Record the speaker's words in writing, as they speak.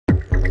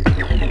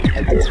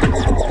In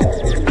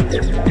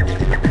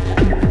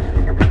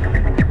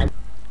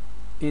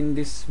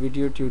this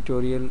video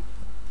tutorial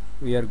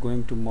we are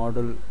going to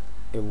model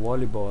a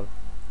volleyball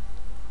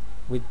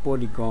with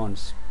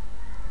polygons.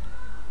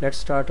 Let's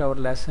start our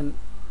lesson.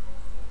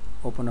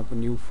 Open up a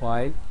new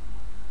file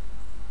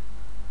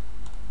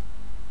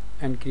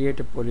and create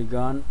a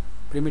polygon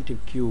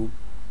primitive cube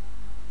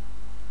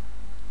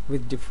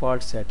with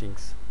default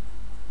settings.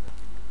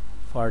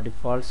 For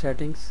default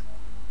settings,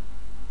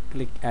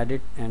 click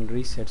edit and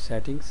reset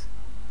settings,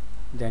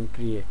 then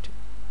create.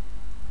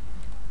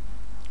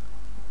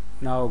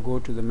 Now go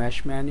to the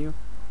mesh menu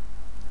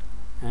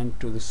and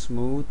to the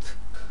smooth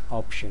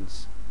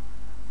options.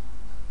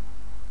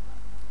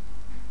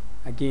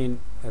 Again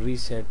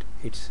reset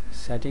its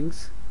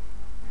settings,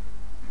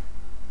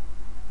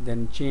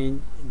 then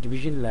change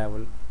division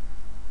level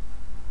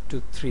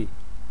to 3.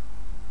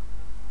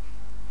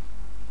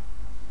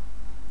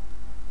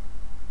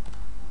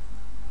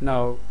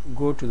 Now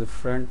go to the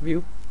front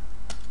view,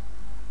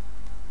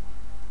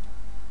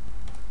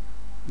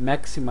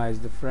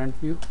 maximize the front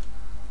view,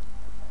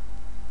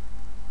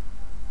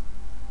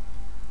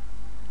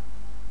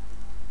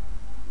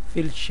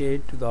 fill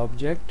shade to the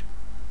object,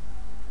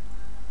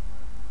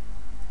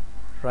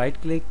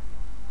 right click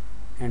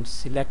and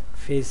select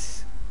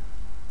face.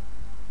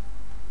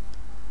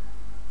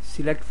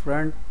 Select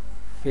front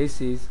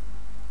faces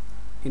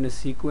in a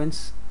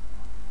sequence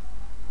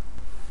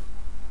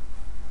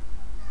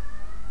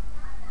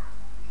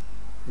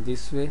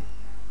this way.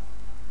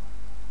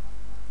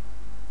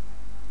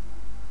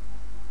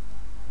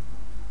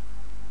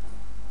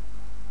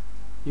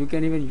 You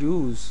can even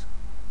use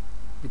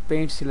the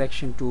paint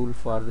selection tool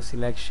for the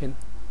selection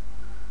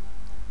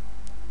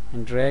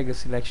and drag a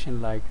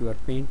selection like you are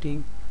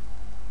painting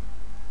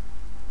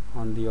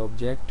on the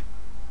object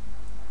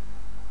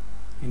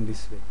in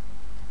this way.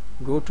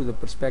 Go to the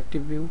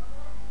perspective view,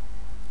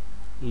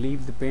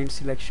 leave the paint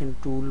selection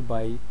tool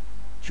by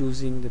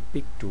choosing the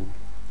pick tool.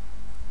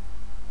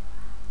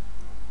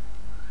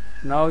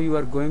 Now you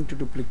are going to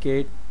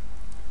duplicate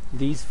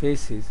these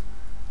faces.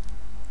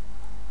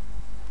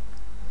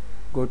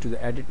 Go to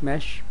the edit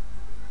mesh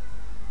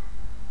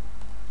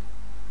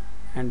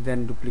and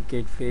then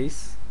duplicate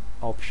face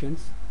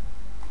options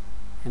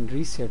and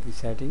reset the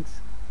settings.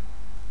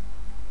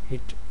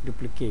 Hit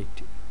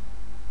duplicate.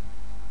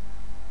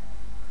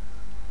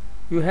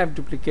 You have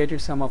duplicated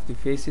some of the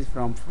faces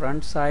from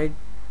front side.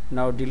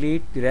 Now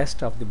delete the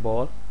rest of the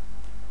ball.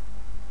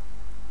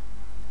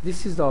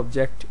 This is the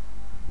object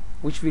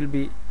which will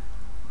be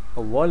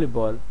a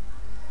volleyball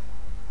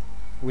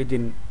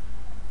within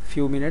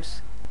few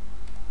minutes.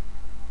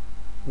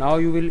 Now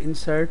you will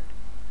insert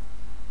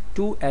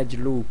 2 edge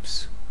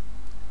loops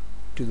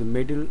to the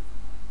middle.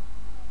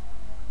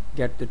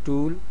 Get the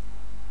tool,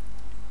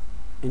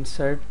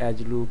 insert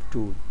edge loop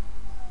tool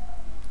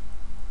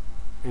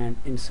and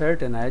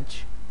insert an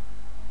edge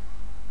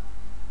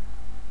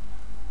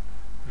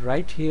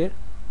right here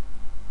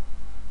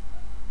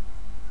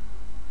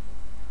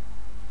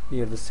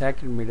near the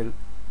second middle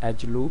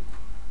edge loop,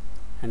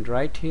 and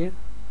right here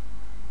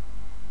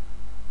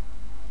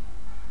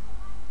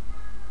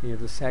near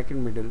the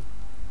second middle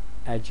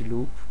edge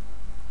loop.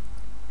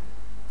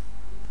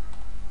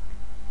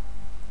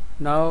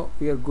 Now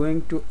we are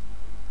going to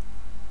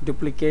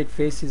duplicate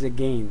faces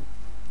again.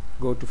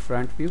 Go to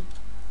front view,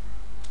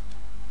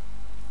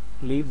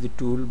 leave the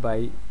tool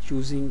by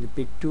choosing the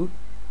pick tool,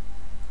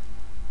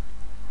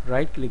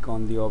 right click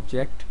on the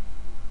object,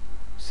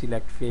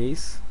 select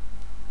face,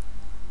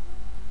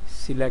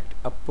 select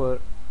upper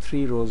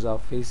 3 rows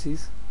of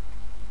faces,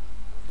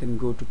 then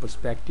go to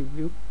perspective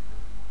view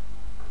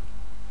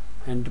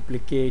and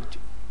duplicate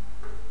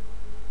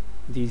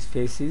these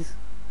faces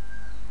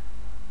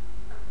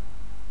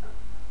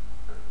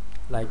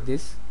like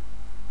this.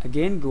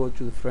 Again go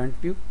to the front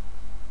view,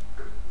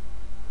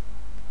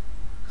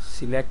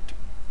 select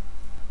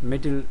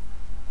middle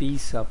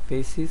piece of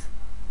faces,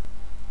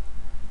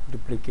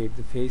 duplicate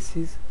the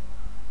faces.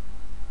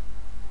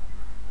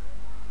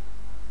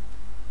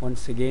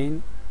 Once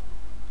again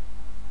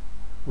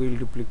we will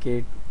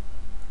duplicate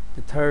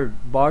the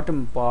third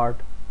bottom part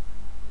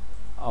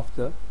of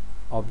the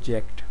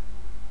object.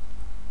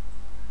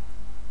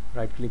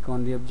 Right click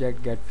on the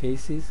object, get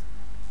faces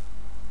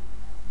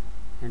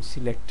and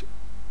select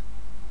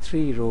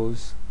 3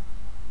 rows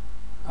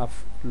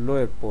of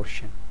lower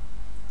portion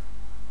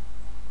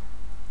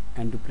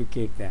and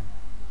duplicate them.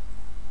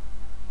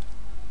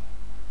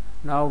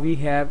 Now we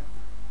have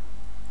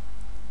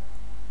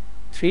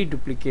 3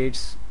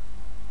 duplicates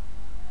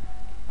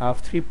of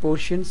 3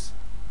 portions.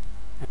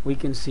 We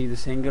can see the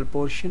single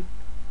portion.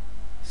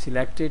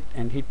 Select it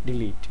and hit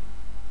delete.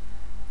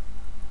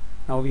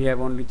 Now we have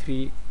only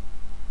 3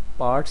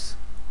 parts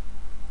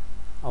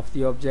of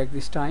the object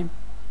this time.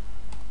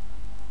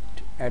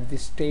 At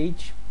this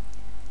stage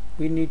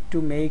we need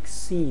to make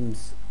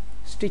seams,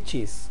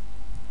 stitches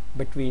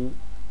between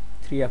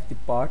 3 of the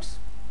parts.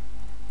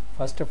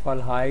 First of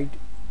all, hide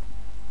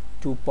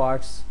 2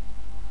 parts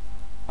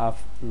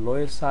of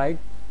lower side.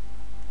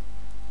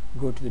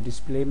 Go to the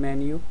display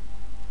menu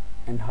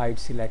and hide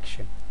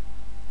selection.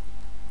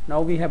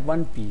 Now we have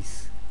one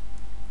piece,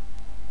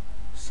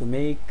 so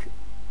make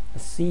a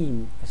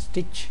seam, a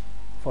stitch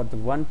for the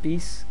one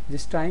piece.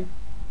 This time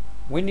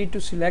we need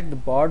to select the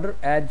border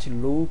edge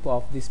loop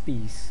of this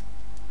piece.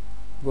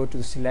 Go to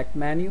the select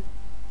menu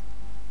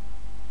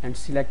and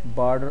select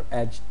border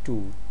edge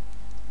tool.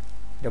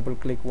 Double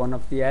click one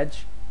of the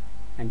edge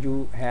and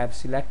you have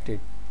selected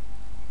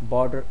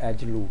border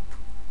edge loop.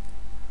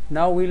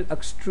 Now we'll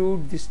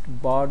extrude this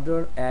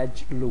border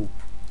edge loop.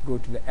 Go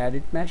to the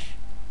edit mesh,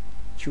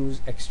 choose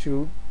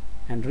extrude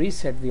and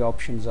reset the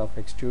options of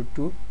extrude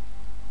tool.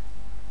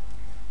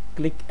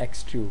 Click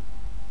extrude.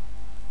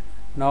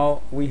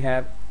 Now we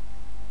have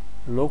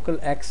local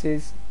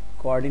axis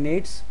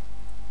coordinates.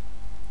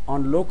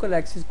 On local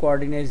axis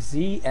coordinates,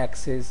 Z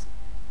axis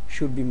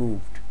should be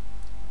moved.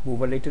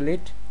 Move a little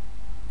it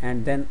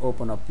and then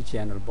open up the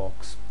channel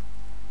box.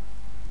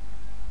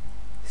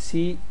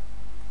 See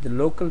the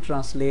local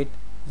translate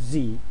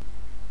Z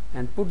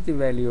and put the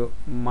value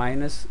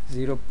minus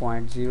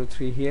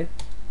 0.03 here,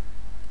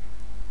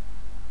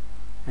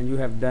 and you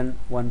have done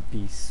one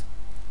piece.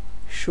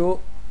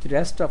 Show the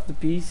rest of the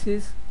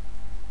pieces.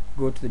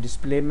 Go to the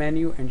display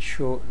menu and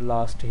show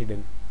last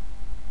hidden.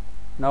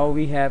 Now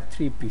we have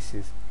three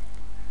pieces.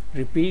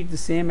 Repeat the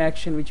same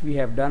action which we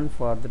have done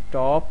for the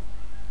top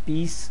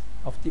piece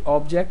of the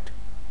object.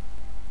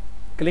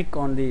 Click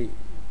on the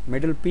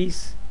middle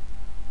piece,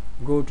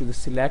 go to the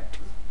select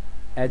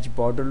edge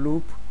border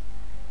loop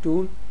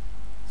tool,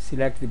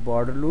 select the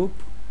border loop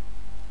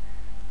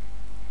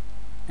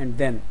and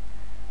then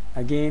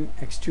again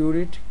extrude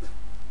it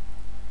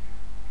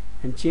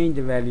and change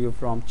the value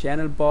from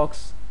channel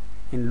box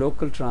in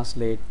local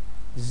translate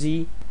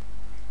Z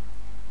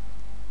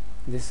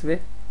this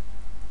way.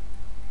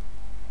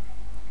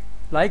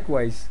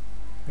 Likewise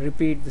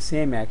repeat the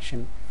same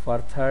action for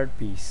third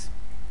piece.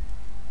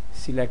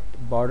 Select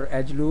border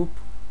edge loop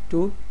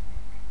tool,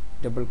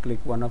 double click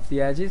one of the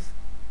edges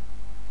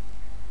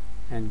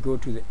and go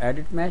to the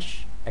edit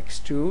mesh,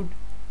 extrude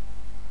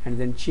and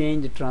then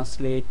change the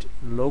translate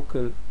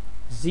local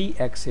Z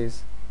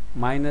axis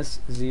minus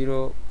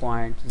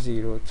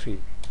 0.03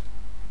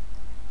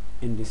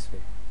 in this way.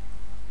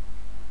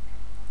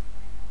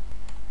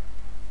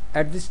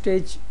 At this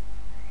stage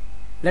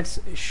let's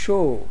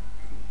show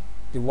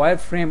the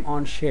wireframe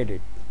on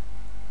shaded.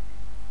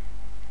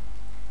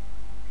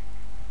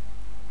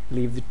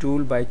 Leave the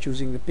tool by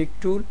choosing the pick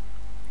tool.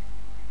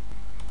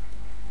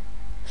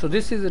 So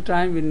this is the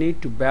time we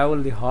need to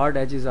bevel the hard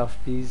edges of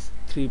these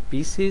three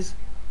pieces.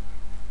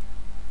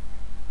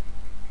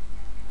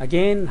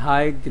 Again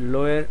hide the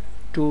lower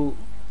two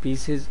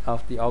pieces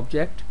of the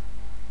object.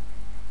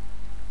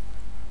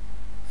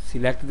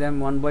 Select them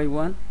one by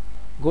one.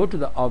 Go to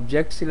the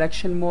object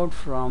selection mode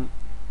from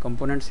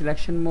component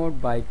selection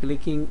mode by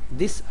clicking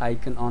this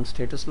icon on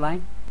status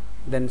line.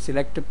 Then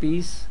select a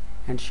piece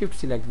and shift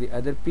select the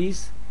other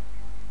piece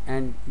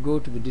and go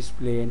to the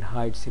display and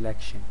hide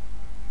selection.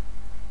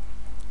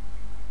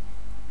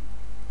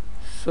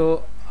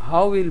 So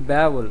how we'll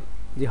bevel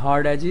the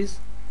hard edges?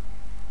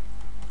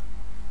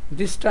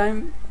 This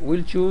time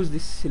we'll choose the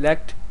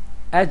select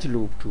edge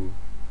loop tool.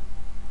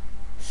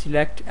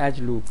 Select edge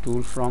loop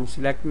tool from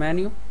select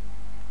menu,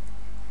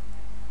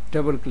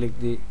 double click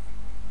the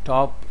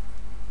top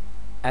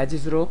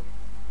edges row,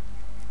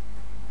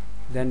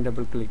 then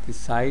double click the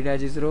side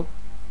edges row,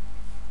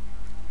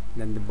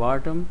 then the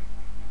bottom,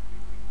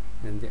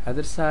 then the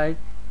other side,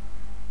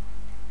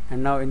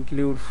 and now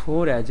include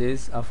 4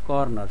 edges of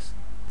corners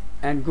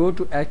and go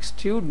to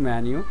extrude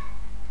menu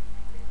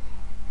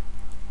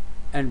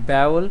and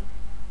bevel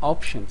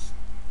options.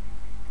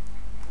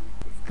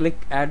 Click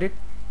edit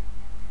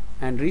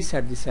and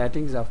reset the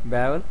settings of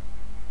bevel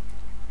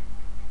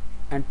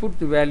and put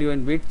the value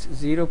in width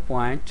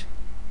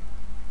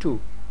 0.2.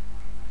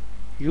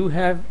 You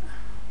have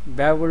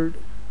beveled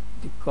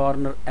the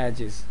corner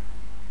edges,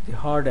 the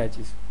hard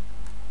edges.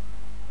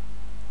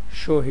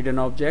 Show hidden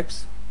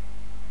objects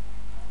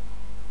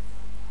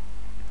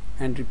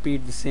and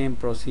repeat the same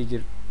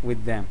procedure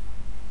with them.